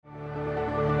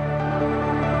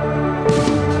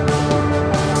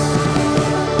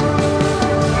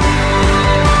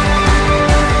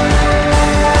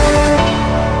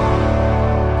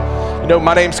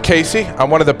My name's Casey. I'm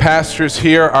one of the pastors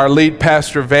here. Our lead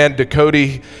pastor, Van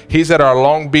Ducote, he's at our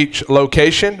Long Beach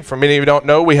location. For many of you who don't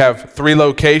know, we have 3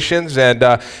 locations,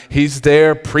 and he's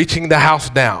there preaching the house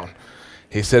down.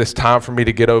 He said, it's time for me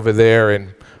to get over there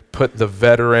and put the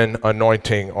veteran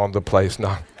anointing on the place.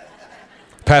 No.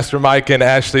 Pastor Mike and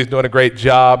Ashley's doing a great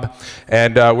job,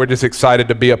 and we're just excited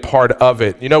to be a part of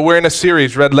it. We're in a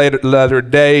series, Red Letter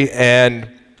Day, and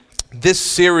this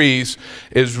series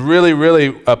is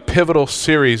really a pivotal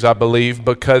series, I believe,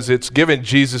 because it's given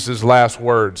Jesus' last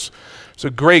words. It's a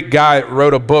great guy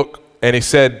wrote a book, and he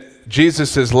said,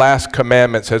 Jesus' last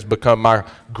commandments has become my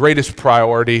greatest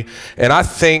priority, and I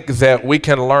think that we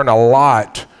can learn a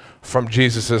lot from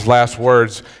Jesus' last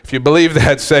words. If you believe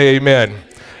that, say amen.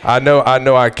 I know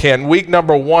I can. Week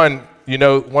number 1,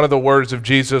 one of the words of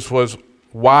Jesus was,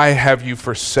 why have you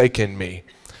forsaken me?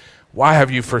 Why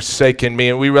have you forsaken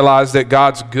me? And we realize that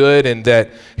God's good and that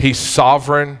he's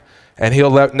sovereign and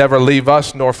he'll never leave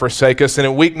us nor forsake us. And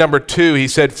in week number 2, he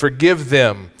said, forgive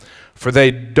them, for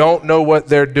they don't know what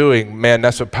they're doing. Man,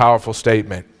 that's a powerful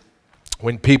statement.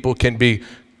 When people can be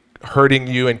hurting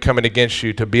you and coming against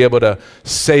you, to be able to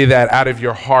say that out of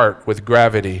your heart with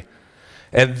gravity.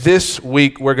 And this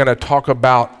week, we're going to talk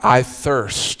about I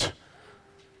thirst.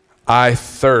 I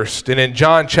thirst. And in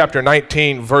John chapter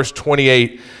 19, verse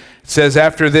 28, it says,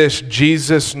 after this,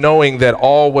 Jesus, knowing that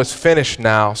all was finished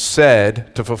now,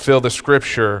 said, to fulfill the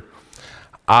scripture,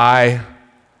 I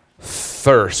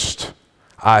thirst.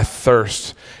 I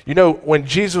thirst. When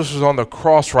Jesus was on the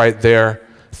cross right there,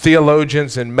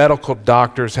 theologians and medical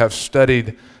doctors have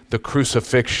studied the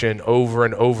crucifixion over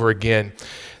and over again.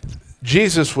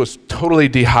 Jesus was totally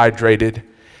dehydrated.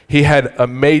 He had a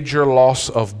major loss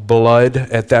of blood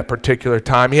at that particular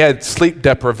time. He had sleep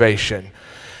deprivation.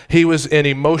 He was in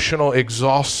emotional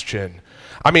exhaustion.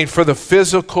 For the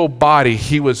physical body,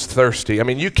 he was thirsty.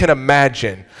 You can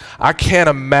imagine. I can't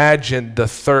imagine the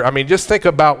thirst. Just think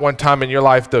about one time in your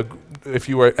life, if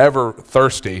you were ever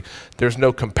thirsty, there's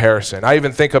no comparison. I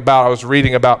was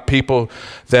reading about people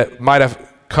that might have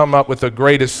come up with the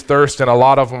greatest thirst, and a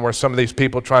lot of them were some of these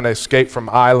people trying to escape from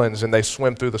islands, and they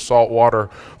swim through the salt water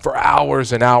for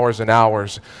hours and hours and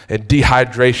hours, and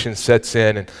dehydration sets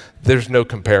in, and there's no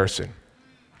comparison.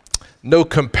 No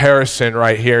comparison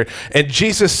right here. And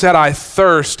Jesus said, I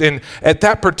thirst. And at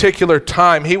that particular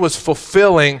time, he was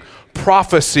fulfilling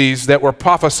prophecies that were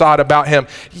prophesied about him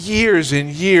years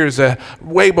and years,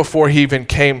 way before he even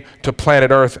came to planet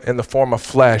Earth in the form of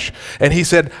flesh. And he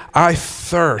said, I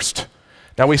thirst.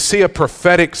 Now we see a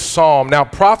prophetic psalm. Now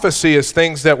prophecy is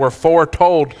things that were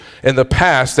foretold in the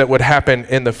past that would happen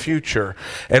in the future.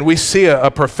 And we see a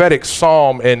prophetic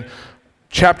psalm in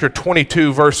chapter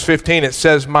 22, verse 15, it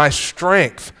says, my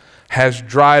strength has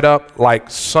dried up like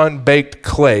sun-baked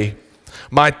clay.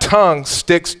 My tongue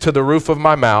sticks to the roof of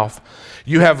my mouth.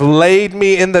 You have laid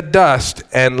me in the dust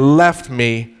and left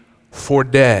me for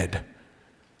dead.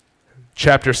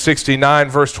 Chapter 69,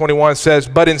 verse 21 says,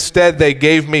 but instead they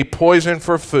gave me poison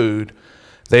for food.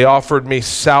 They offered me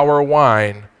sour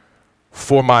wine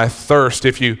for my thirst.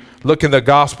 If you look in the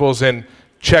Gospels and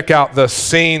check out the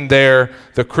scene there,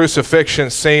 the crucifixion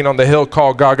scene on the hill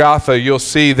called Golgotha, you'll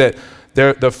see that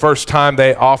the first time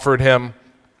they offered him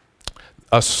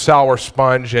a sour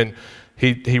sponge and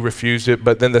he refused it,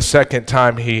 but then the second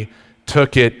time he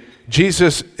took it.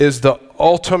 Jesus is the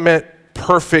ultimate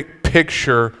perfect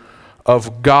picture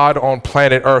of God on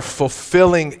planet Earth,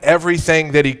 fulfilling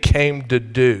everything that he came to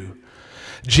do.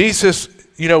 Jesus,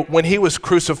 when he was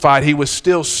crucified, he was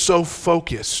still so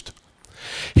focused.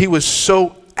 He was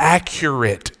so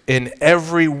accurate in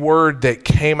every word that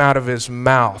came out of his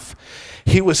mouth.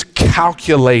 He was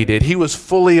calculated. He was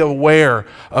fully aware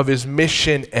of his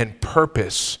mission and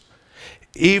purpose,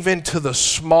 even to the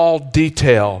small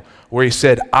detail where he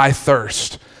said, I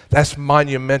thirst. That's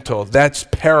monumental. That's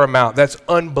paramount. That's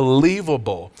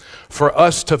unbelievable for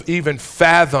us to even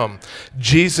fathom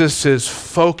Jesus's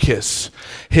focus,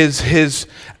 his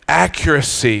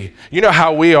accuracy. You know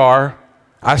how we are.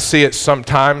 I see it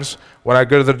sometimes when I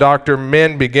go to the doctor.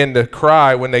 Men begin to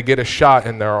cry when they get a shot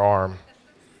in their arm.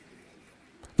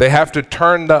 They have to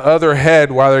turn the other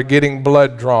head while they're getting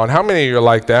blood drawn. How many of you are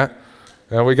like that?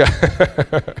 Now we got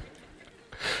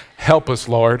help us,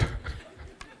 Lord.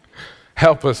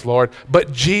 Help us, Lord.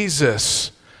 But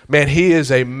Jesus, man, he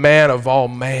is a man of all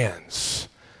mans.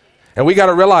 And we got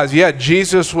to realize,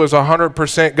 Jesus was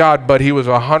 100% God, but he was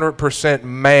 100%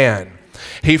 man.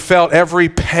 He felt every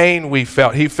pain we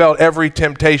felt. He felt every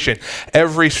temptation,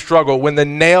 every struggle. When the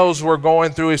nails were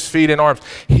going through his feet and arms,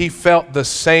 he felt the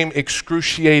same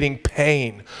excruciating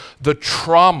pain, the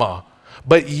trauma,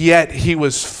 but yet he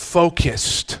was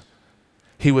focused.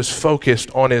 He was focused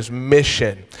on his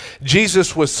mission.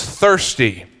 Jesus was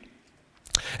thirsty.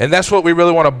 And that's what we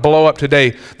really want to blow up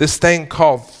today, this thing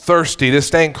called thirsty, this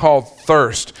thing called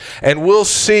thirst. And we'll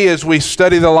see as we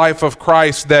study the life of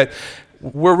Christ that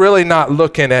we're really not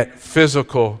looking at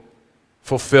physical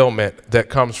fulfillment that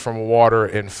comes from water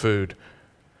and food.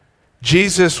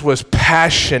 Jesus was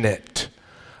passionate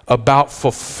about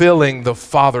fulfilling the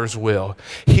Father's will.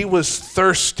 He was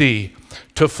thirsty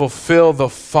to fulfill the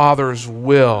Father's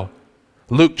will.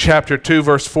 Luke chapter 2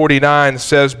 verse 49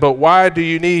 says, "But why do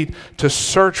you need to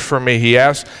search for me?" he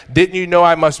asked. "Didn't you know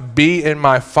I must be in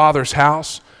my Father's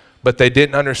house?" But they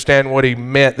didn't understand what he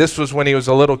meant. This was when he was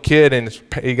a little kid and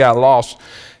he got lost.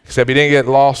 Except he didn't get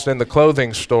lost in the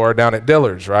clothing store down at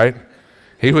Dillard's, right?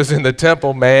 He was in the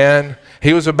temple, man.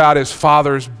 He was about his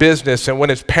Father's business. And when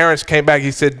his parents came back,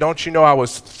 he said, "Don't you know I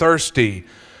was thirsty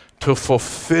to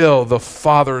fulfill the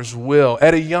Father's will?"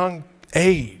 At a young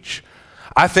age.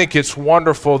 I think it's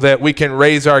wonderful that we can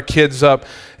raise our kids up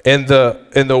in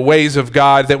the ways of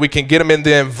God, that we can get them in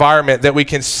the environment, that we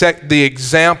can set the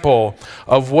example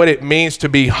of what it means to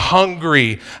be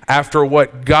hungry after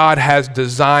what God has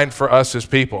designed for us as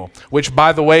people, which,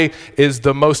 by the way, is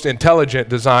the most intelligent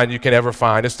design you can ever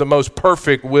find. It's the most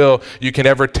perfect will you can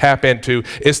ever tap into.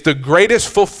 It's the greatest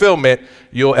fulfillment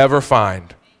you'll ever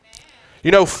find. You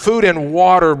know, food and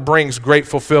water brings great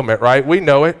fulfillment, right? We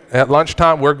know it. At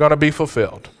lunchtime, we're going to be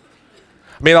fulfilled.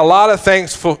 I mean, a lot of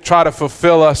things try to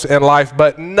fulfill us in life,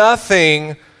 but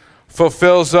nothing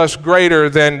fulfills us greater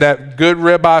than that good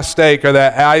ribeye steak or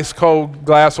that ice cold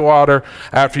glass of water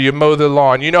after you mow the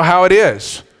lawn. You know how it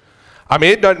is. I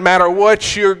mean, it doesn't matter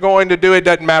what you're going to do. It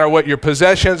doesn't matter what your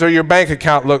possessions or your bank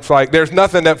account looks like. There's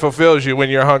nothing that fulfills you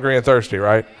when you're hungry and thirsty,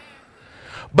 right?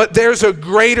 But there's a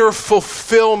greater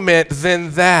fulfillment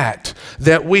than that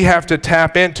we have to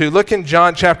tap into. Look in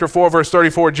John chapter 4, verse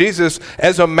 34. Jesus,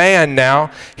 as a man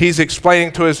now, he's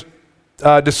explaining to his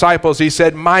disciples, he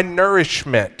said, "My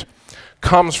nourishment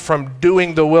comes from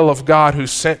doing the will of God who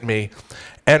sent me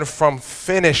and from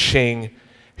finishing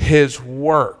his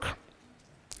work."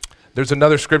 There's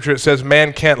another scripture that says,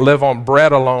 "Man can't live on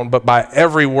bread alone, but by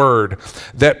every word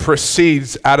that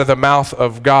proceeds out of the mouth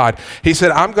of God." He said,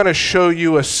 "I'm going to show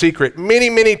you a secret." Many,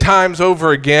 many times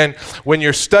over again, when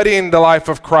you're studying the life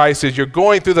of Christ, as you're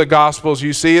going through the Gospels,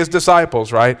 you see his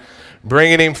disciples, right?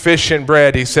 Bringing him fish and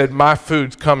bread. He said, "My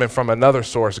food's coming from another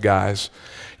source, guys.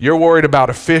 You're worried about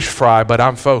a fish fry, but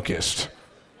I'm focused."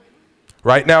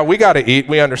 Right now, we got to eat.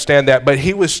 We understand that. But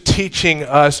he was teaching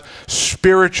us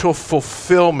spiritual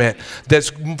fulfillment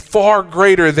that's far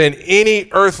greater than any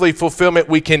earthly fulfillment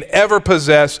we can ever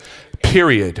possess,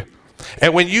 period.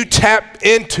 And when you tap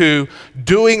into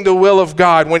doing the will of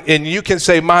God, and you can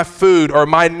say, "My food or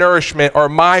my nourishment or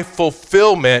my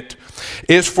fulfillment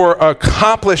is for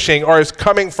accomplishing or is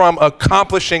coming from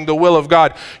accomplishing the will of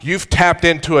God," you've tapped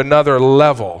into another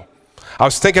level. I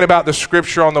was thinking about the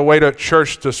scripture on the way to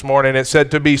church this morning. It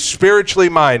said, "To be spiritually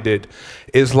minded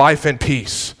is life and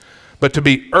peace, but to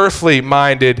be earthly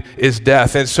minded is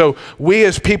death." And so we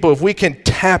as people, if we can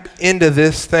tap into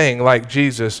this thing like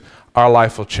Jesus, our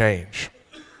life will change.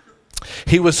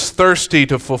 He was thirsty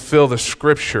to fulfill the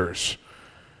scriptures.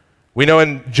 We know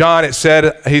in John he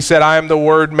said, "I am the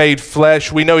Word made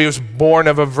flesh." We know he was born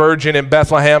of a virgin in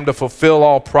Bethlehem to fulfill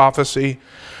all prophecy.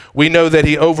 We know that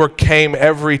he overcame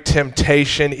every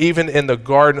temptation, even in the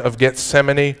Garden of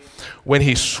Gethsemane, when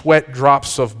he sweat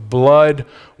drops of blood,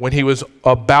 when he was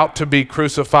about to be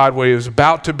crucified, when he was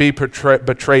about to be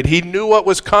betrayed. He knew what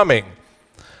was coming.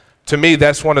 To me,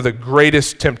 that's one of the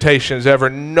greatest temptations ever,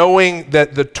 knowing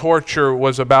that the torture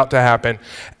was about to happen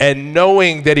and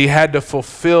knowing that he had to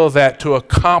fulfill that to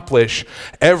accomplish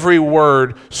every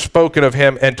word spoken of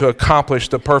him and to accomplish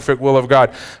the perfect will of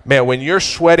God. Man, when you're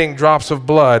sweating drops of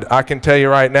blood, I can tell you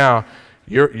right now,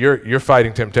 you're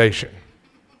fighting temptation.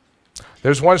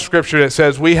 There's one scripture that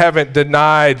says we haven't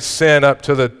denied sin up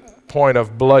to the point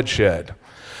of bloodshed.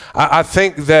 I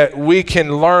think that we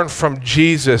can learn from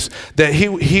Jesus that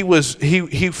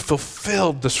he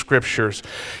fulfilled the scriptures.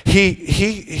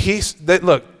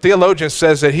 Look, theologians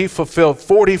says that he fulfilled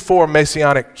 44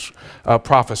 messianic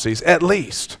prophecies at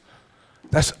least.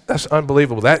 That's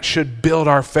unbelievable. That should build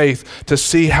our faith to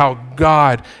see how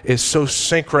God is so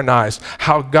synchronized,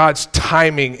 how God's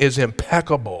timing is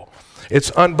impeccable.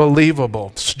 It's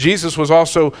unbelievable. Jesus was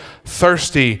also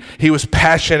thirsty. He was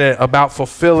passionate about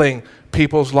fulfilling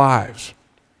people's lives.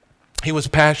 He was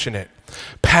passionate.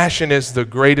 Passion is the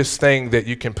greatest thing that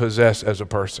you can possess as a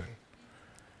person.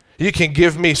 You can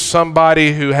give me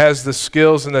somebody who has the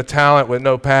skills and the talent with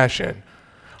no passion,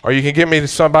 Or you can give me to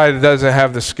somebody that doesn't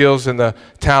have the skills and the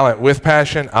talent with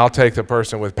passion. I'll take the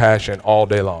person with passion all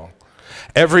day long.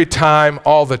 Every time,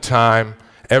 all the time,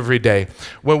 every day.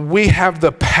 When we have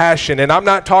the passion, and I'm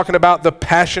not talking about the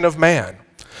passion of man.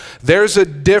 There's a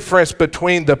difference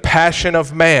between the passion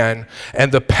of man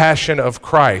and the passion of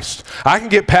Christ. I can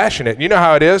get passionate. You know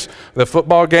how it is. The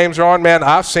football games are on, man.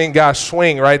 I've seen guys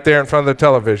swing right there in front of the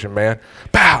television, man.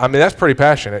 Pow! I mean, that's pretty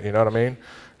passionate, you know what I mean?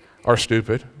 Or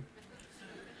stupid.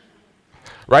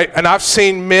 Right? And I've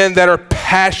seen men that are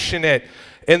passionate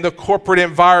in the corporate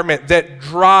environment that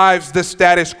drives the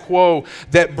status quo,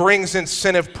 that brings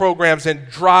incentive programs and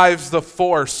drives the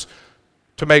force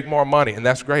to make more money. And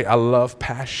that's great. I love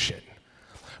passion.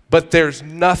 But there's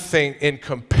nothing in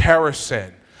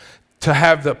comparison to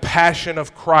have the passion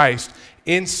of Christ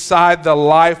inside the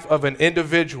life of an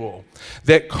individual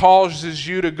that causes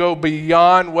you to go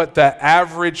beyond what the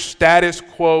average status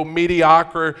quo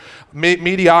mediocrity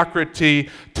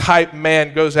type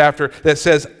man goes after, that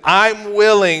says, I'm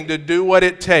willing to do what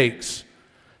it takes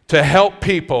to help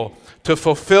people, to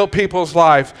fulfill people's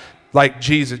life like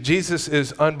Jesus. Jesus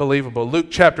is unbelievable. Luke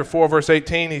chapter 4, verse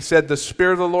 18, he said, the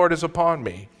Spirit of the Lord is upon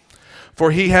me,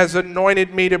 for he has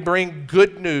anointed me to bring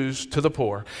good news to the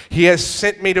poor. He has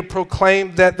sent me to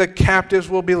proclaim that the captives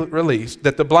will be released,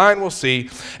 that the blind will see,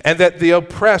 and that the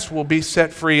oppressed will be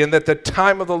set free, and that the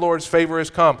time of the Lord's favor has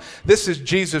come. This is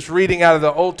Jesus reading out of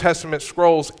the Old Testament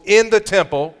scrolls in the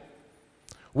temple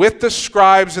with the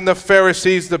scribes and the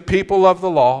Pharisees, the people of the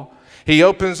law. He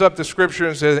opens up the scripture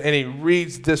and says, and he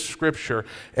reads this scripture.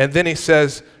 And then he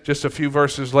says, just a few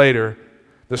verses later,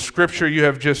 the scripture you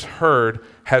have just heard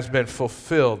has been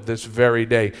fulfilled this very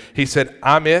day. He said,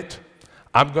 I'm it.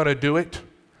 I'm going to do it.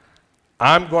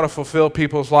 I'm going to fulfill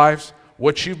people's lives.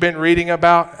 What you've been reading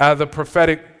about out of the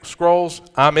prophetic scrolls,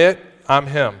 I'm it. I'm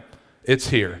him. It's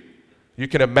here. You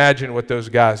can imagine what those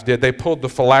guys did. They pulled the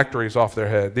phylacteries off their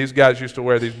head. These guys used to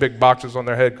wear these big boxes on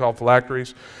their head called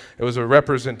phylacteries. It was a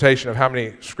representation of how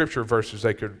many scripture verses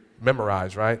they could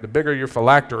memorize, right? The bigger your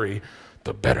phylactery,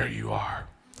 the better you are.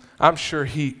 I'm sure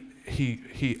he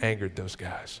angered those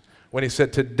guys when he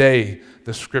said, today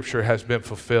the scripture has been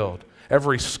fulfilled.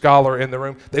 Every scholar in the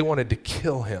room, they wanted to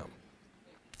kill him.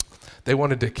 They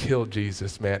wanted to kill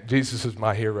Jesus, man. Jesus is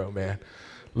my hero, man.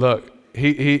 Look,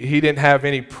 he didn't have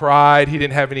any pride. He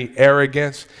didn't have any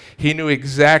arrogance. He knew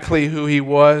exactly who he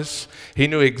was. He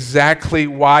knew exactly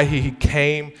why he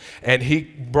came, and he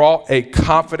brought a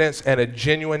confidence and a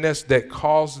genuineness that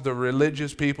caused the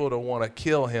religious people to want to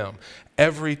kill him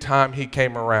every time he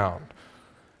came around.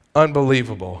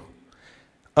 Unbelievable.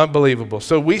 Unbelievable.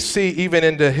 So we see even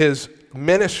into his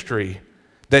ministry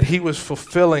that he was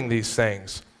fulfilling these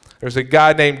things. There's a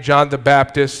guy named John the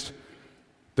Baptist,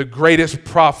 the greatest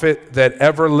prophet that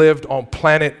ever lived on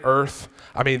planet Earth.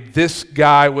 I mean, this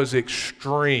guy was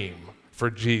extreme for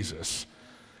Jesus.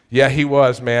 Yeah, he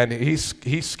was, man. He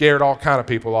scared all kind of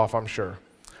people off, I'm sure.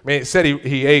 I mean, it said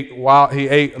he ate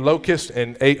locusts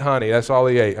and ate honey. That's all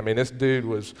he ate. I mean, this dude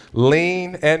was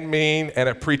lean and mean and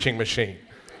a preaching machine.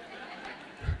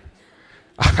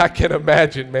 I can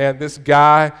imagine, man, this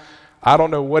guy, I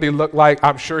don't know what he looked like.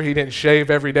 I'm sure he didn't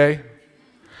shave every day.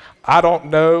 I don't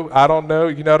know,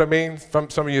 you know what I mean?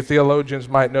 Some of you theologians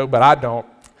might know, but I don't.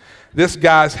 This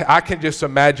guy's, I can just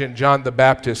imagine John the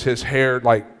Baptist, his hair,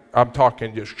 like, I'm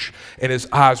talking just, and his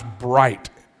eyes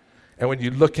bright. And when you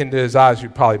look into his eyes, you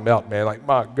probably melt, man. Like,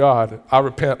 my God, I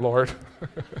repent, Lord.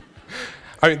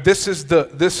 I mean, this is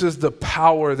the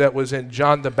power that was in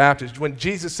John the Baptist. When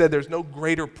Jesus said there's no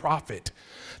greater prophet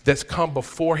that's come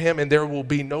before him, and there will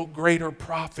be no greater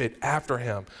prophet after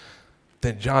him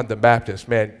than John the Baptist.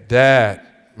 Man,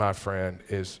 that, my friend,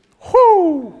 is,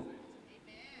 whoo!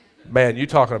 Man, you're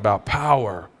talking about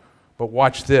power. But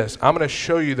watch this. I'm going to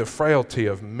show you the frailty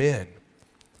of men.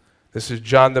 This is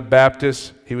John the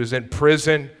Baptist. He was in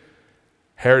prison.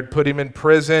 Herod put him in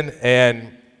prison,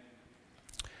 and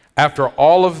after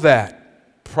all of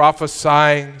that,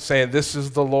 prophesying, saying, this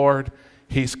is the Lord,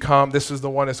 he's come, this is the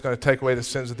one that's going to take away the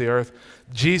sins of the earth,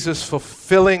 Jesus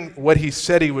fulfilling what he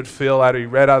said he would fill out, he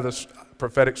read out of the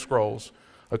prophetic scrolls,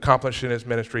 accomplished in his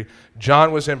ministry.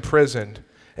 John was imprisoned,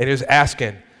 and he was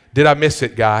asking, did I miss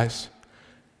it, guys?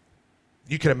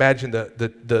 You can imagine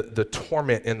the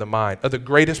torment in the mind of the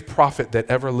greatest prophet that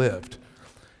ever lived,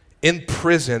 in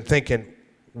prison thinking,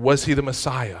 was he the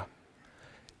Messiah?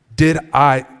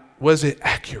 Was it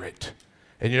accurate?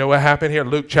 And you know what happened here?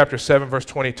 Luke chapter 7, verse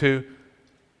 22.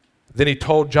 Then he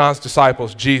told John's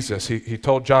disciples, Jesus, he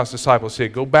told John's disciples, he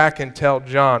said, go back and tell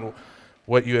John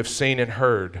what you have seen and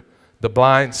heard. The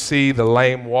blind see, the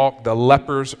lame walk, the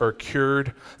lepers are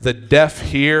cured, the deaf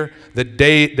hear, the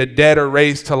dead are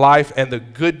raised to life, and the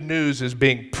good news is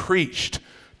being preached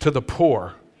to the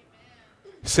poor.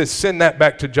 He says, send that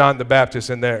back to John the Baptist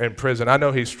in there in prison. I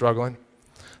know he's struggling.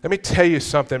 Let me tell you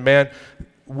something, man.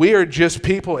 We are just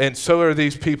people, and so are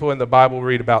these people in the Bible we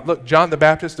read about. Look, John the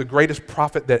Baptist, the greatest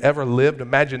prophet that ever lived.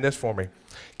 Imagine this for me.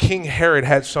 King Herod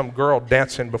had some girl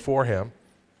dancing before him.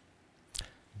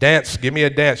 Dance, give me a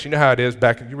dance. You know how it is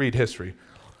back, you read history.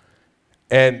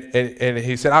 And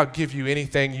he said, I'll give you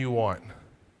anything you want.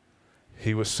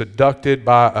 He was seduced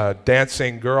by a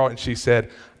dancing girl, and she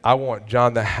said, I want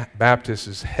John the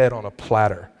Baptist's head on a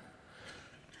platter.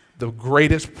 The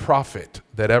greatest prophet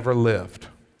that ever lived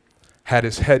had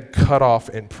his head cut off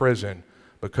in prison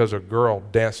because a girl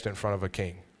danced in front of a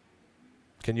king.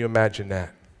 Can you imagine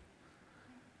that?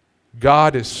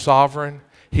 God is sovereign.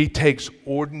 He takes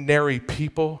ordinary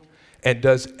people and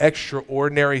does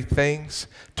extraordinary things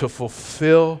to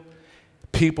fulfill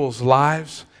people's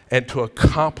lives and to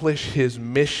accomplish his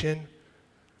mission.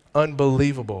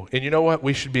 Unbelievable. And you know what?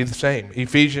 We should be the same.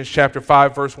 Ephesians chapter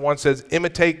 5 verse 1 says,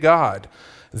 imitate God,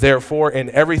 therefore, in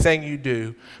everything you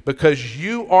do, because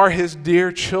you are his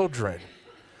dear children.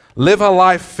 Live a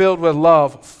life filled with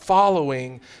love,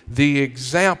 following the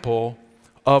example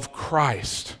of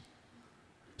Christ.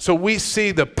 So we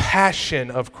see the passion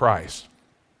of Christ.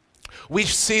 We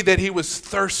see that he was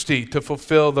thirsty to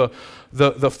fulfill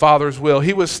the Father's will.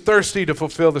 He was thirsty to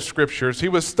fulfill the scriptures. He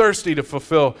was thirsty to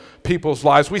fulfill people's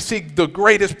lives. We see the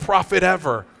greatest prophet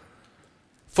ever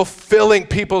fulfilling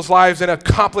people's lives and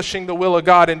accomplishing the will of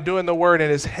God and doing the word, and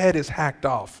his head is hacked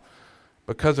off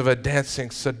because of a dancing,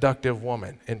 seductive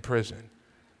woman in prison.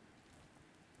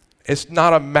 It's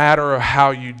not a matter of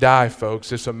how you die,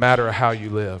 folks. It's a matter of how you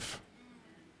live.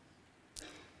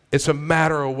 It's a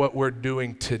matter of what we're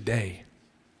doing today.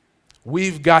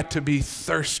 We've got to be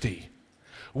thirsty.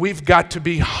 We've got to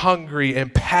be hungry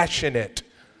and passionate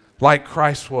like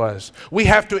Christ was. We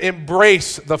have to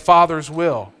embrace the Father's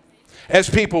will. As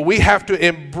people, we have to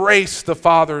embrace the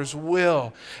Father's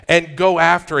will and go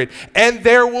after it. And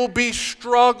there will be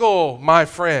struggle, my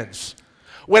friends.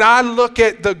 When I look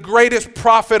at the greatest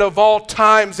prophet of all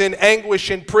times in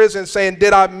anguish in prison saying,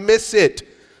 did I miss it?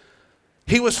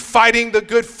 He was fighting the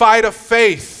good fight of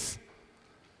faith.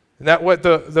 And that's what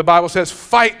the Bible says,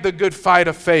 fight the good fight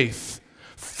of faith.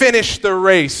 Finish the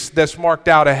race that's marked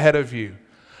out ahead of you.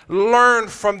 Learn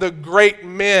from the great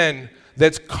men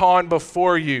that's gone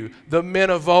before you, the men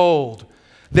of old,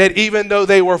 that even though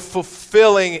they were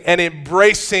fulfilling and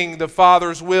embracing the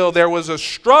Father's will, there was a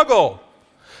struggle.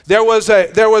 There was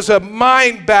a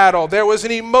mind battle. There was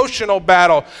an emotional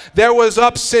battle. There was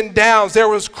ups and downs. There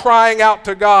was crying out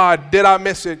to God. Did I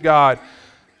miss it, God?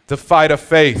 The fight of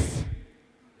faith.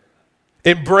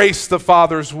 Embrace the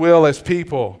Father's will as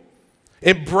people.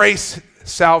 Embrace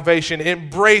salvation.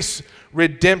 Embrace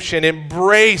redemption.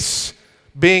 Embrace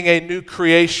being a new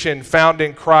creation found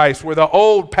in Christ, where the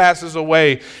old passes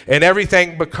away and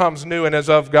everything becomes new and is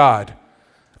of God.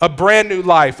 A brand new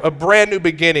life, a brand new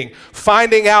beginning,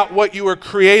 finding out what you were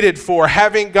created for,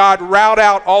 having God rout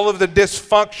out all of the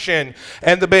dysfunction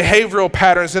and the behavioral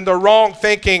patterns and the wrong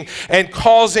thinking and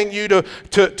causing you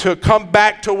to come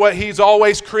back to what he's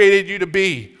always created you to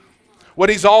be, what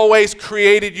he's always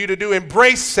created you to do.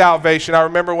 Embrace salvation. I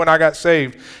remember when I got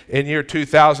saved in year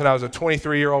 2000, I was a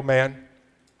 23-year-old man.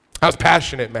 I was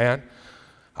passionate, man.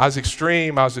 I was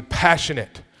extreme. I was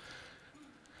passionate.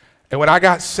 And when I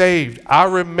got saved, I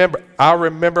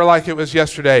remember like it was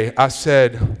yesterday, I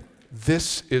said,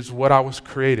 this is what I was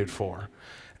created for.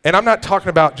 And I'm not talking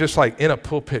about just like in a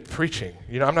pulpit preaching.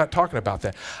 You know, I'm not talking about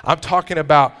that. I'm talking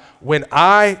about when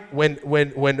I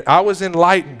was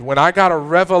enlightened, when I got a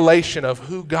revelation of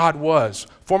who God was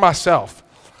for myself.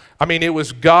 I mean, it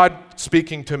was God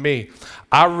speaking to me.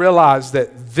 I realized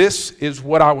that this is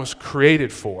what I was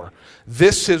created for.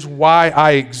 This is why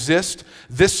I exist.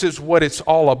 This is what it's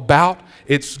all about.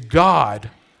 It's God.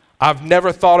 I've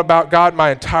never thought about God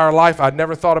my entire life. I'd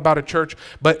never thought about a church.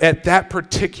 But at that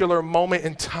particular moment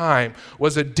in time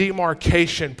was a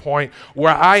demarcation point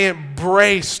where I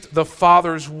embraced the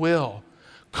Father's will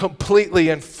completely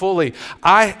and fully.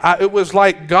 It was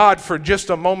like God, for just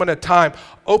a moment of time,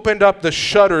 opened up the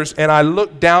shutters, and I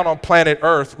looked down on planet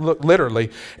Earth,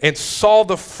 literally, and saw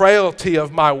the frailty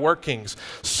of my workings,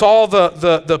 saw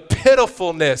the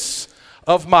pitifulness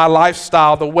of my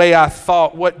lifestyle, the way I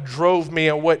thought, what drove me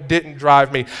and what didn't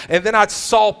drive me. And then I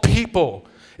saw people.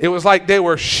 It was like they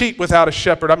were sheep without a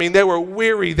shepherd. I mean, they were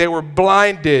weary, they were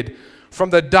blinded from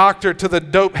the doctor to the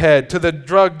dope head, to the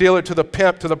drug dealer, to the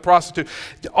pimp, to the prostitute,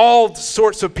 all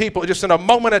sorts of people. Just in a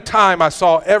moment of time, I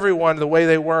saw everyone the way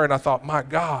they were, and I thought, my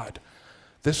God,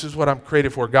 this is what I'm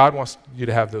created for. God wants you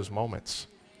to have those moments.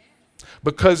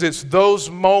 Because it's those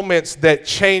moments that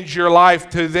change your life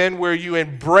to then where you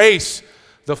embrace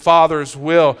the Father's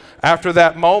will. After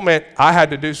that moment, I had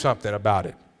to do something about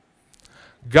it.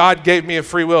 God gave me a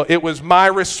free will. It was my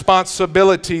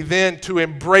responsibility then to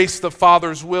embrace the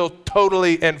Father's will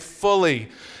totally and fully.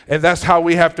 And that's how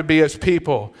we have to be as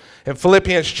people. In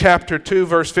Philippians chapter 2,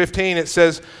 verse 15, it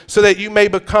says, so that you may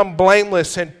become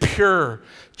blameless and pure,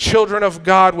 children of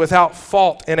God without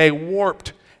fault in a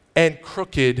warped and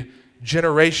crooked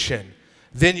generation.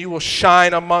 Then you will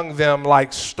shine among them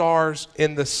like stars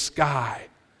in the sky.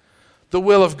 The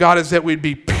will of God is that we'd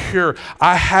be pure.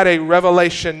 I had a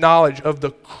revelation knowledge of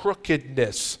the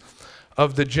crookedness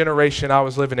of the generation I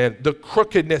was living in, the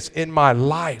crookedness in my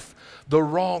life, the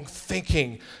wrong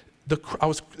thinking. I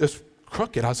was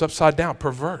crooked. I was upside down,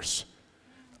 perverse,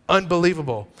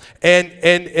 unbelievable.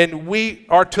 And we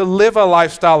are to live a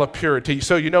lifestyle of purity.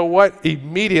 So you know what?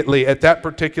 Immediately at that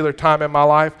particular time in my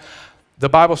life, the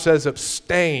Bible says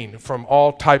abstain from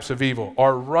all types of evil,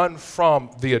 or run from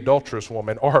the adulterous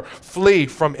woman, or flee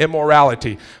from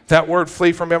immorality. That word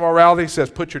flee from immorality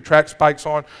says put your track spikes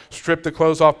on, strip the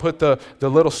clothes off, put the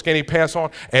little skinny pants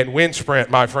on, and wind sprint,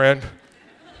 my friend.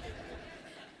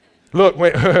 Look,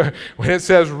 when it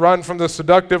says run from the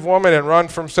seductive woman and run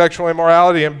from sexual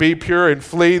immorality and be pure and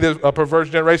flee a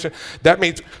perverse generation, that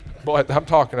means, boy, I'm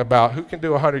talking about who can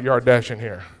do a 100-yard dash in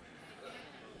here?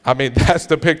 I mean, that's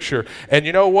the picture. And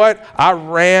you know what? I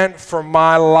ran for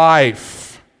my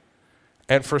life.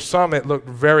 And for some, it looked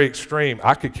very extreme.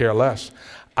 I could care less.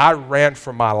 I ran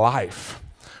for my life.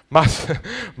 My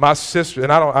sister,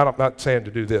 and I'm not saying to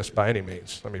do this by any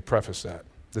means. Let me preface that.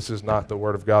 This is not the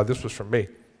word of God. This was from me.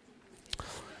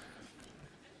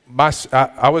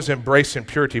 I was embracing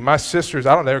purity. My sisters,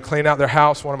 I don't know, they were cleaning out their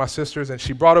house, one of my sisters, and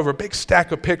she brought over a big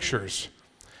stack of pictures.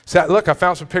 Said, look, I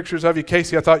found some pictures of you,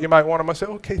 Casey. I thought you might want them. I said,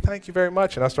 okay, thank you very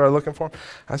much. And I started looking for them.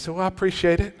 I said, well, I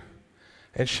appreciate it.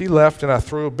 And she left, and I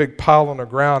threw a big pile on the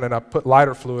ground, and I put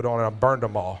lighter fluid on, and I burned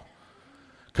them all.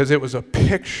 Because it was a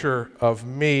picture of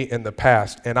me in the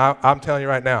past. And I'm telling you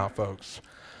right now, folks,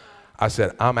 I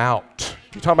said, I'm out.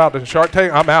 You talking about the Shark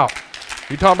Tank? I'm out.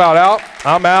 You talking about out?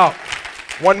 I'm out.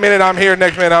 1 minute I'm here,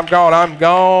 next minute I'm gone. I'm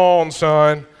gone,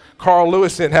 son. Carl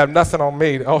Lewis didn't have nothing on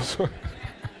me. Also.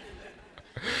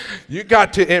 You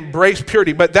got to embrace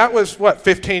purity. But that was,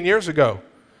 15 years ago.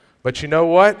 But you know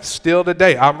what? Still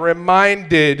today, I'm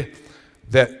reminded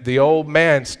that the old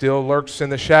man still lurks in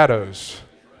the shadows.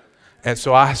 And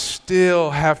so I still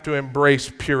have to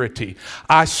embrace purity.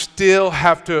 I still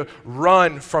have to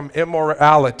run from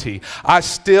immorality. I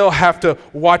still have to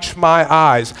watch my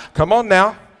eyes. Come on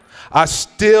now. I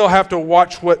still have to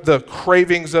watch what the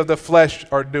cravings of the flesh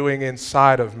are doing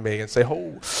inside of me and say,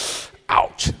 oh,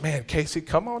 ouch. Man, Casey,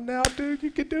 come on now, dude.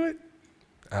 You can do it.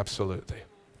 Absolutely.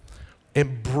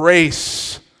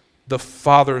 Embrace the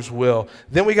Father's will.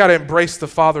 Then we got to embrace the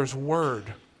Father's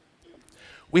word.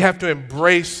 We have to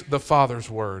embrace the Father's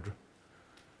word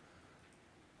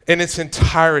in its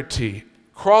entirety.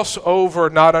 Cross over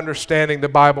not understanding the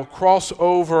Bible. Cross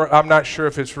over, I'm not sure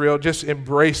if it's real. Just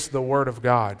embrace the Word of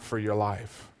God for your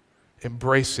life.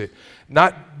 Embrace it.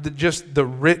 Not just the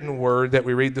written word that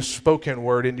we read, the spoken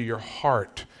word into your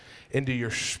heart, into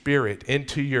your spirit,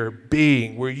 into your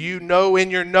being, where you know in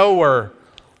your knower,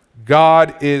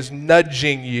 God is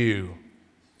nudging you.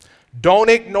 Don't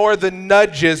ignore the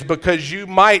nudges because you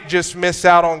might just miss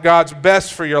out on God's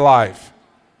best for your life.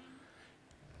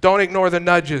 Don't ignore the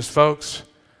nudges, folks.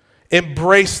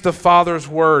 Embrace the Father's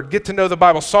word. Get to know the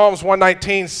Bible. Psalms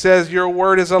 119 says, your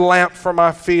word is a lamp for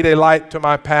my feet, a light to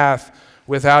my path.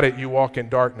 Without it, you walk in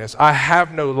darkness. I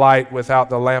have no light without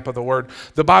the lamp of the word.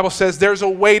 The Bible says there's a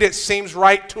way that seems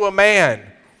right to a man,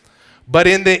 but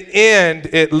in the end,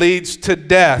 it leads to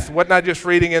death. Wasn't I just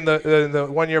reading in the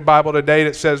one-year Bible today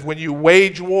that says when you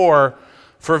wage war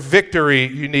for victory,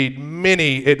 you need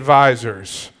many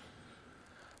advisors.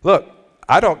 Look,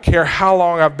 I don't care how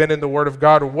long I've been in the Word of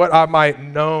God or what I might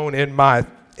know in my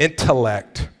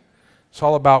intellect. It's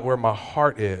all about where my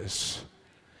heart is.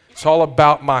 It's all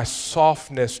about my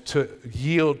softness to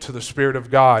yield to the Spirit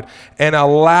of God and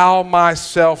allow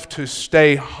myself to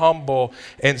stay humble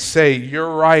and say, you're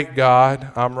right,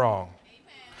 God, I'm wrong.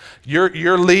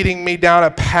 You're leading me down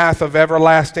a path of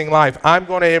everlasting life. I'm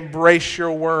going to embrace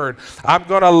your word. I'm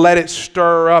going to let it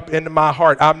stir up into my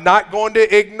heart. I'm not going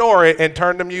to ignore it and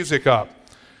turn the music up.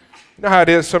 You know how it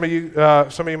is, some of you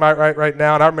might write right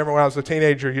now, and I remember when I was a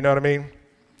teenager, you know what I mean?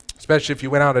 Especially if you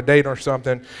went on a date or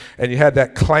something and you had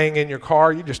that clang in your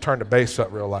car, you just turned the bass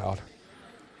up real loud.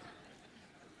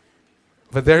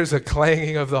 But there's a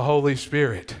clanging of the Holy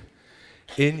Spirit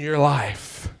in your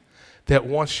life that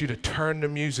wants you to turn the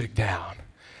music down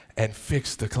and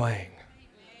fix the clang.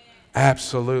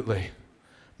 Absolutely.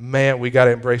 Man, we got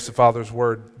to embrace the Father's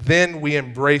word. Then we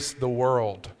embrace the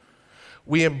world.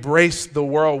 We embrace the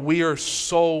world. We are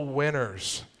soul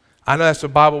winners. I know that's a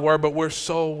Bible word, but we're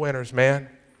soul winners, man.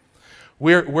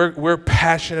 We're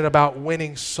passionate about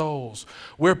winning souls.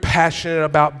 We're passionate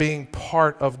about being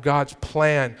part of God's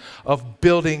plan of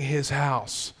building his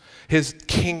house, his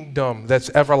kingdom that's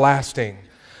everlasting.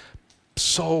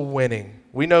 Soul winning.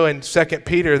 We know in 2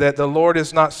 Peter that the Lord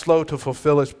is not slow to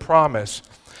fulfill his promise,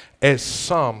 as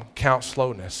some count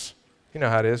slowness. You know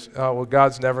how it is. Oh, well,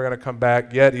 God's never going to come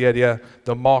back. Yeah,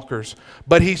 the mockers.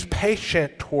 But he's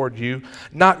patient toward you,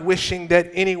 not wishing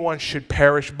that anyone should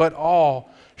perish, but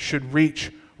all should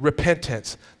reach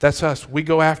repentance. That's us. We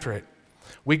go after it.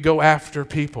 We go after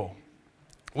people.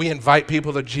 We invite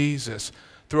people to Jesus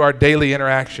through our daily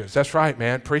interactions. That's right,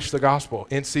 man. Preach the gospel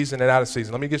in season and out of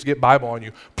season. Let me just get Bible on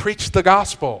you. Preach the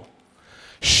gospel.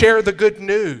 Share the good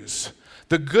news.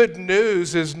 The good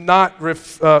news is not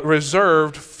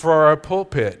reserved for a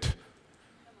pulpit.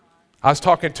 I was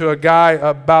talking to a guy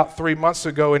about 3 months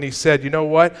ago, and he said, you know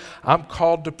what? I'm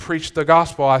called to preach the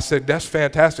gospel. I said, that's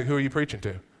fantastic. Who are you preaching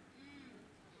to?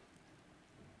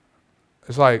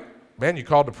 It's like, man, you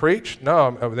called to preach?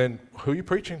 No, then who are you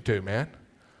preaching to, man?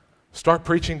 Start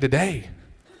preaching today.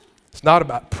 It's not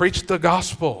about, preach the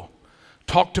gospel.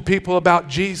 Talk to people about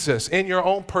Jesus in your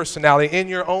own personality, in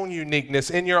your own uniqueness,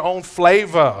 in your own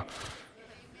flavor,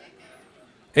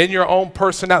 in your own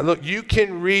personality. Look, you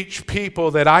can reach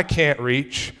people that I can't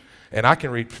reach, and I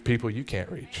can reach people you can't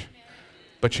reach.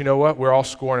 But you know what? We're all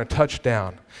scoring a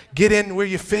touchdown. Get in where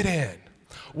you fit in.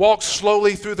 Walk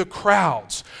slowly through the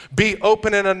crowds. Be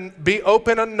open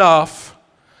enough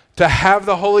to have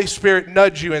the Holy Spirit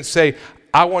nudge you and say,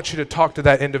 I want you to talk to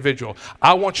that individual.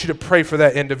 I want you to pray for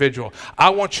that individual. I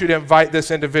want you to invite this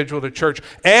individual to church.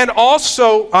 And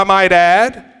also, I might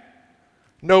add,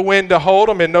 know when to hold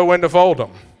them and know when to fold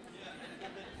them.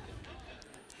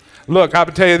 Look, I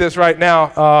can tell you this right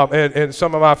now, and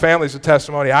some of my family's a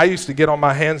testimony. I used to get on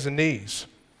my hands and knees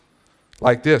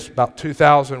like this, about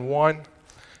 2001,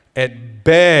 and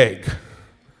beg,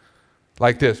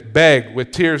 like this, beg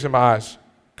with tears in my eyes,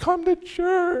 come to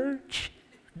church.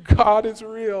 God is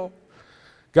real.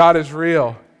 God is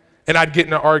real. And I'd get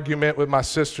in an argument with my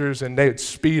sisters, and they'd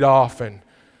speed off, and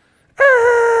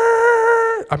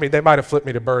they might have flipped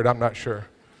me to bird, I'm not sure.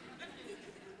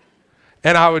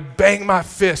 And I would bang my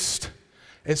fist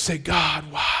and say, God,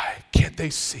 why can't they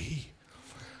see?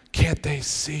 Can't they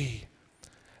see?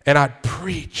 And I'd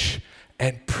preach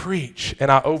and preach,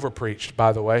 and I over-preached,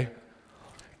 by the way.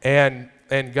 And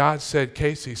God said,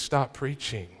 Casey, stop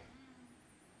preaching.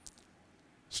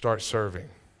 Start serving.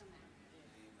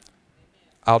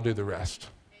 I'll do the rest.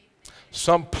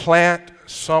 Some plant,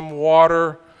 some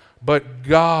water, but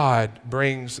God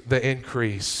brings the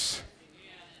increase.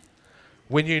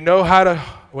 When you know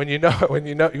when you know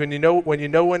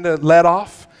when to let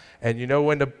off and you know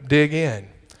when to dig in,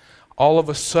 all of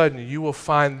a sudden you will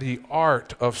find the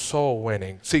art of soul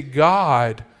winning. See,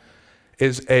 God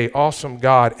is an awesome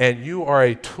God, and you are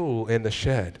a tool in the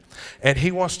shed. And he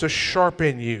wants to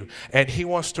sharpen you, and he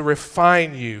wants to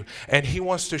refine you, and he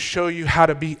wants to show you how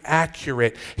to be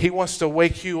accurate. He wants to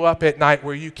wake you up at night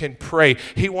where you can pray.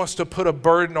 He wants to put a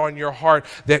burden on your heart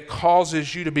that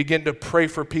causes you to begin to pray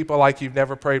for people like you've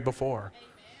never prayed before. Amen.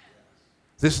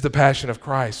 This is the passion of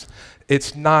Christ.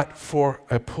 It's not for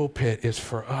a pulpit, it's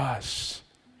for us.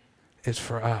 It's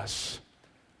for us.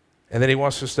 And then he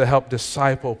wants us to help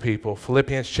disciple people.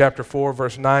 Philippians chapter 4,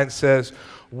 verse 9 says,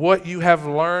 what you have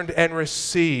learned and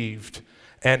received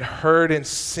and heard and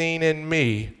seen in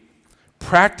me,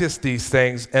 practice these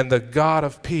things, and the God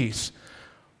of peace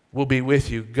will be with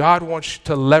you. God wants you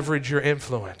to leverage your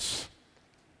influence.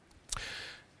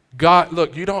 God,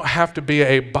 look, you don't have to be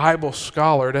a Bible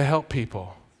scholar to help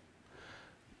people.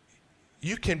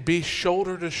 You can be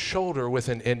shoulder to shoulder with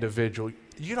an individual.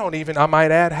 You don't even, I might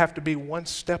add, have to be one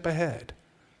step ahead.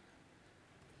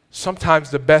 Sometimes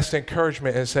the best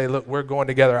encouragement is say, look, we're going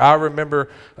together. I remember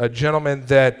a gentleman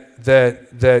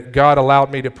that God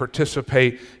allowed me to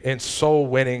participate in soul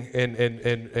winning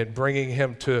and bringing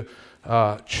him to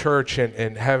church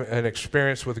and have an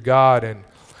experience with God.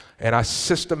 And I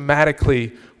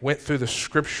systematically went through the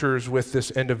scriptures with this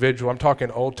individual. I'm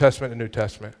talking Old Testament and New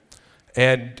Testament.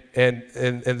 And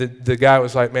the guy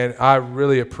was like, man, I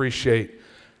really appreciate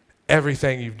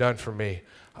everything you've done for me.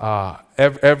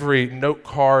 Every note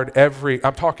card,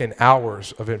 I'm talking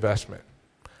hours of investment.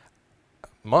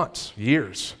 Months,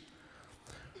 years.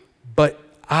 But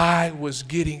I was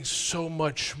getting so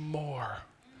much more.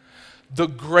 The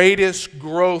greatest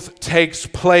growth takes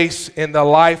place in the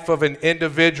life of an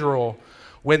individual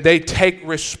when they take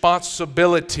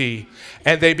responsibility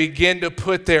and they begin to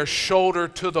put their shoulder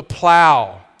to the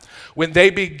plow. When they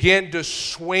begin to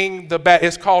swing the bat.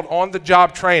 It's called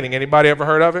on-the-job training. Anybody ever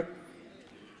heard of it?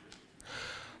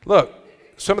 Look,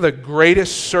 some of the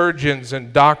greatest surgeons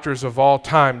and doctors of all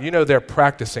time, you know they're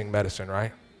practicing medicine,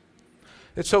 right?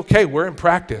 It's okay, we're in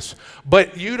practice.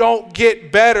 But you don't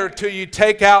get better till you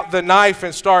take out the knife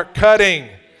and start cutting.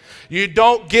 You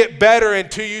don't get better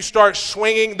until you start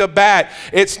swinging the bat.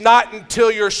 It's not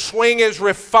until your swing is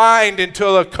refined,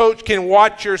 until a coach can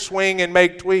watch your swing and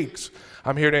make tweaks.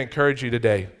 I'm here to encourage you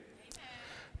today.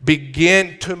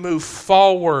 Begin to move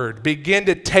forward. Begin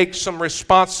to take some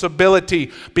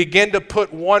responsibility. Begin to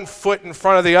put one foot in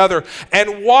front of the other.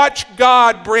 And watch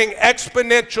God bring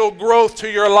exponential growth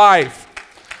to your life.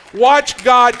 Watch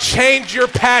God change your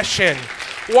passion.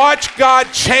 Watch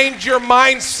God change your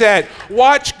mindset.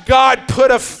 Watch God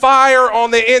put a fire on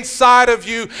the inside of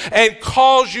you and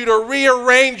cause you to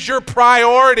rearrange your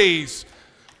priorities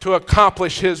to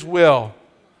accomplish His will.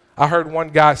 I heard one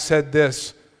guy said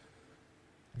this.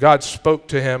 God spoke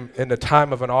to him in the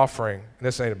time of an offering. And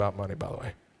this ain't about money, by the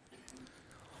way.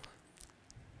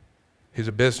 He's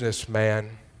a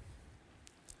businessman.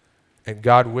 And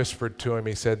God whispered to him,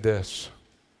 He said this,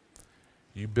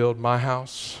 you build my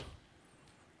house,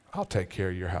 I'll take care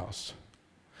of your house.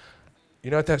 You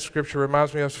know what that scripture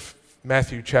reminds me of?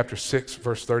 Matthew chapter 6,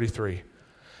 verse 33.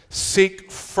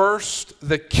 Seek first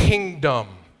the kingdom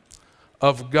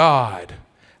of God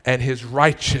and His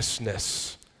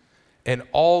righteousness, and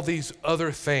all these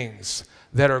other things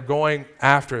that are going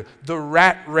after. The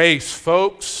rat race,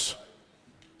 folks.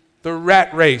 The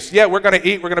rat race. Yeah, we're going to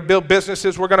eat, we're going to build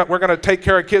businesses, we're going to take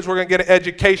care of kids, we're going to get an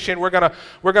education, we're going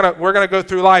to go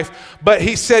through life. But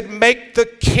He said, make the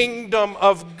kingdom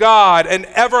of God an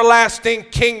everlasting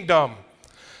kingdom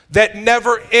that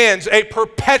never ends, a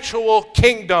perpetual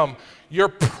kingdom, your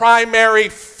primary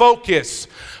focus.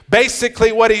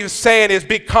 Basically what He was saying is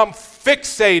become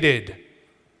fixated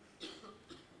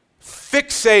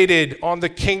on the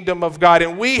kingdom of God.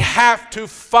 And we have to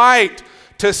fight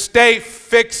to stay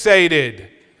fixated.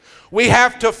 We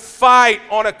have to fight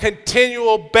on a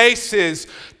continual basis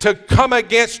to come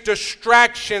against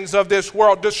distractions of this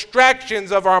world,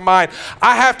 distractions of our mind.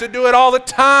 I have to do it all the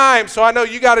time, so I know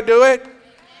you got to do it.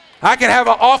 I can have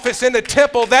an office in the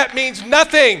temple. That means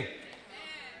nothing.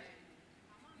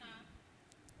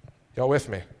 Y'all with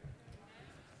me?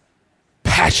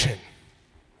 Passion.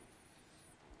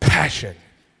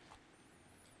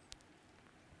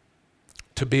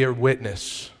 To be a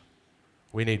witness,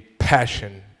 we need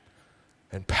passion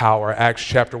and power. Acts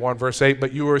chapter 1, verse 8,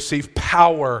 but you will receive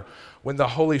power when the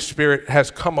Holy Spirit has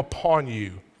come upon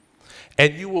you,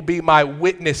 and you will be my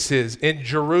witnesses in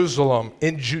Jerusalem,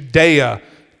 in Judea,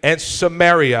 and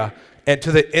Samaria, and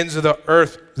to the ends of the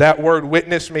earth. That word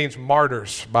witness means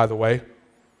martyrs, by the way.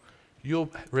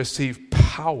 You'll receive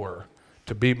power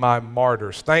to be my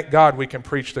martyrs. Thank God we can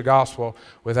preach the gospel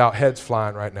without heads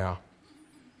flying right now.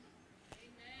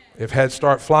 If heads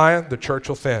start flying, the church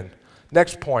will thin.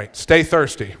 Next point, stay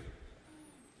thirsty.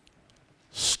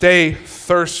 Stay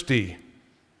thirsty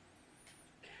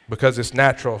because it's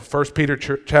natural. 1 Peter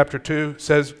chapter 2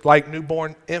 says, like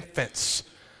newborn infants,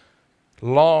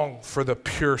 long for the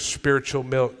pure spiritual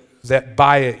milk, that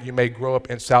by it you may grow up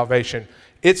in salvation.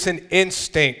 It's an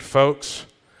instinct, folks.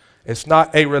 It's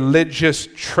not a religious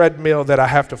treadmill that I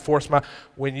have to force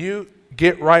when you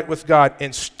get right with God,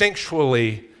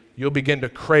 instinctually, you'll begin to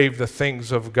crave the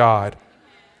things of God.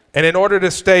 And in order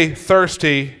to stay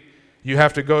thirsty, you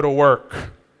have to go to work.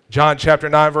 John chapter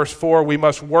 9, verse 4, we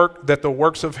must work that the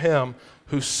works of Him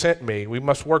who sent me, we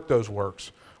must work those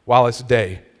works while it's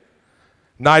day.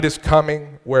 Night is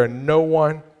coming where no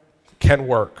one can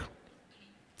work.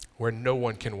 Where no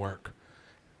one can work.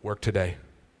 Work today.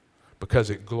 Because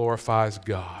it glorifies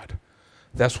God.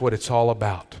 That's what it's all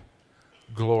about.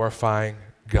 Glorifying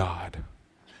God.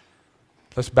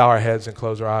 Let's bow our heads and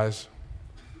close our eyes.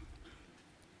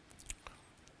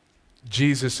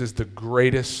 Jesus is the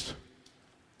greatest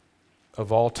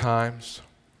of all times.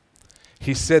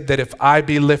 He said that if I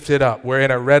be lifted up, we're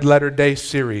in a Red Letter Day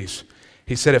series.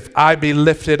 He said, if I be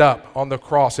lifted up on the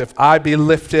cross, if I be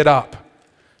lifted up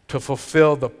to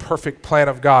fulfill the perfect plan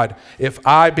of God, if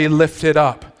I be lifted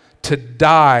up to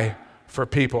die for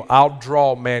people, I'll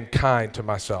draw mankind to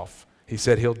myself. He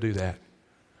said He'll do that.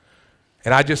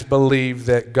 And I just believe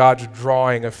that God's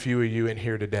drawing a few of you in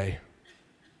here today.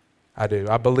 I do.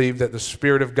 I believe that the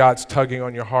Spirit of God's tugging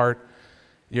on your heart.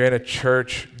 You're in a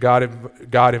church. God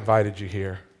invited you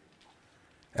here.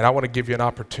 And I want to give you an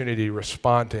opportunity to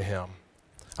respond to Him.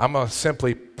 I'm going to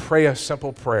simply pray a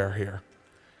simple prayer here.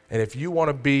 And if you want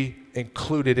to be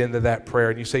included into that prayer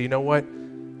and you say, you know what?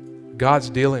 God's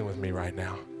dealing with me right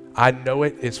now. I know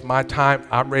it. It's my time.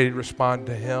 I'm ready to respond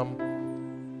to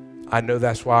Him. I know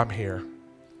that's why I'm here.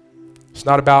 It's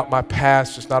not about my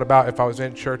past. It's not about if I was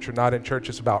in church or not in church.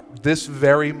 It's about this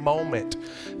very moment,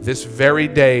 this very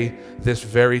day, this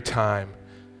very time.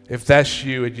 If that's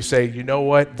you and you say, you know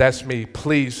what, that's me,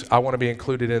 please, I want to be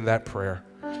included in that prayer.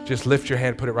 Just lift your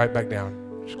hand, put it right back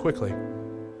down, just quickly.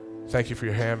 Thank you for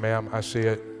your hand, ma'am. I see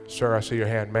it. Sir, I see your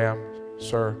hand, ma'am.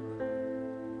 Sir.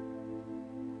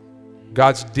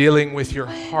 God's dealing with your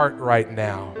heart right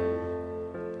now.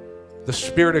 The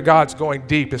Spirit of God's going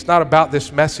deep. It's not about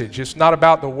this message. It's not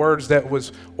about the words that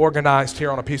was organized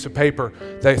here on a piece of paper.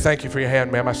 Thank you for your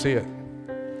hand, ma'am. I see it.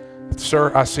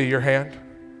 Sir, I see your hand.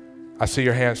 I see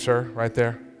your hand, sir, right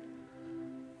there.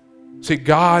 See,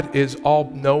 God is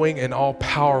all-knowing and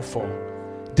all-powerful.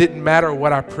 Didn't matter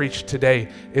what I preached today.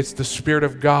 It's the Spirit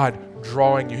of God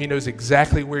drawing you. He knows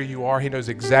exactly where you are. He knows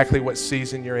exactly what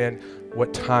season you're in,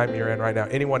 what time you're in right now.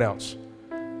 Anyone else?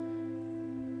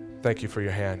 Thank you for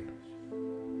your hand.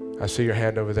 I see your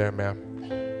hand over there, ma'am.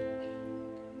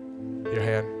 Your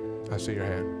hand. I see your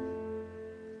hand.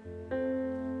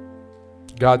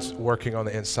 God's working on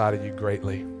the inside of you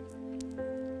greatly.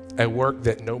 A work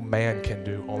that no man can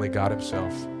do, only God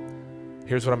Himself.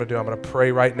 Here's what I'm going to do. I'm going to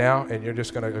pray right now, and you're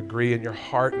just going to agree in your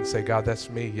heart and say, God, that's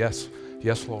me. Yes,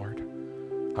 yes, Lord.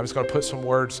 I'm just going to put some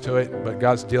words to it, but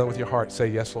God's dealing with your heart. Say,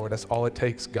 yes, Lord. That's all it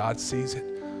takes. God sees it.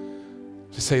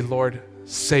 Just say, Lord,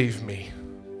 save me.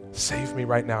 Save me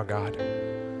right now, God.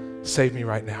 Save me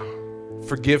right now.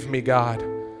 Forgive me, God.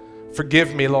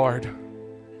 Forgive me, Lord.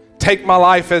 Take my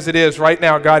life as it is right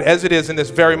now, God, as it is in this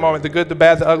very moment, the good, the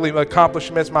bad, the ugly, my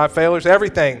accomplishments, my failures,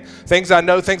 everything. Things I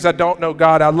know, things I don't know,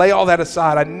 God. I lay all that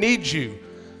aside. I need you.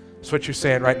 That's what you're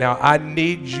saying right now. I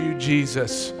need you,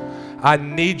 Jesus. I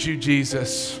need you,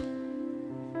 Jesus.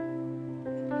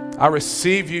 I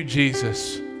receive you,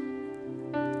 Jesus.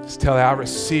 Just tell her, I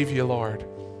receive you, Lord.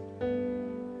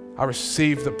 I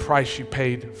receive the price you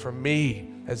paid for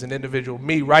me as an individual,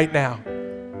 me right now.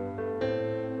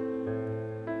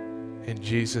 In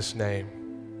Jesus' name.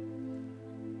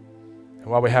 And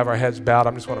while we have our heads bowed,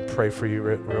 I'm just going to pray for you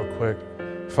real quick.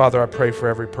 Father, I pray for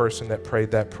every person that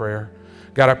prayed that prayer.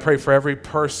 God, I pray for every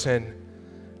person,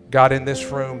 God, in this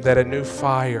room, that a new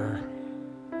fire,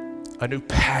 a new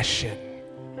passion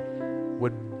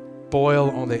would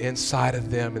boil on the inside of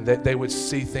them, and that they would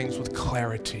see things with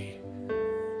clarity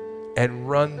and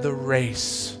run the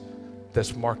race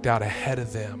that's marked out ahead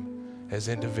of them as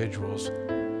individuals.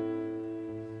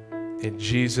 In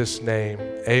Jesus' name,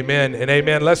 amen and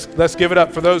amen. Let's give it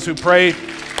up for those who prayed.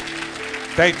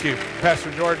 Thank you,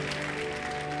 Pastor Jordan.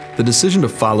 The decision to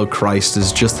follow Christ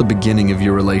is just the beginning of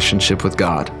your relationship with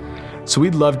God. So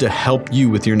we'd love to help you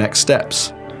with your next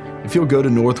steps. If you'll go to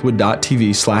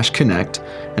northwood.tv/connect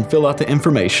and fill out the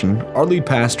information, our lead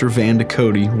pastor, Van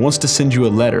Ducote, wants to send you a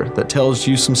letter that tells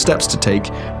you some steps to take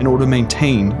in order to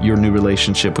maintain your new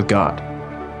relationship with God.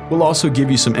 We'll also give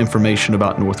you some information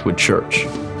about Northwood Church.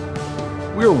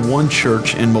 We are one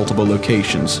church in multiple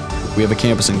locations. We have a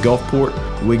campus in Gulfport,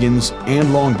 Wiggins,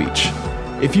 and Long Beach.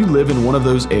 If you live in one of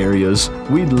those areas,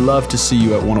 we'd love to see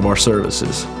you at one of our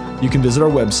services. You can visit our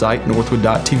website,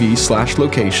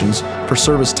 northwood.tv/locations, for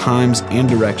service times and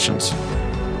directions.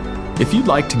 If you'd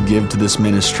like to give to this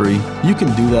ministry, you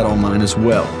can do that online as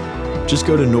well. Just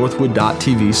go to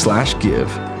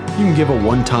northwood.tv/give. You can give a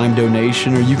one-time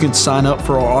donation, or you can sign up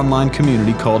for our online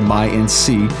community called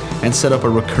MyNC and set up a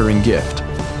recurring gift.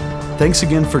 Thanks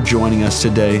again for joining us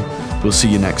today. We'll see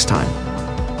you next time.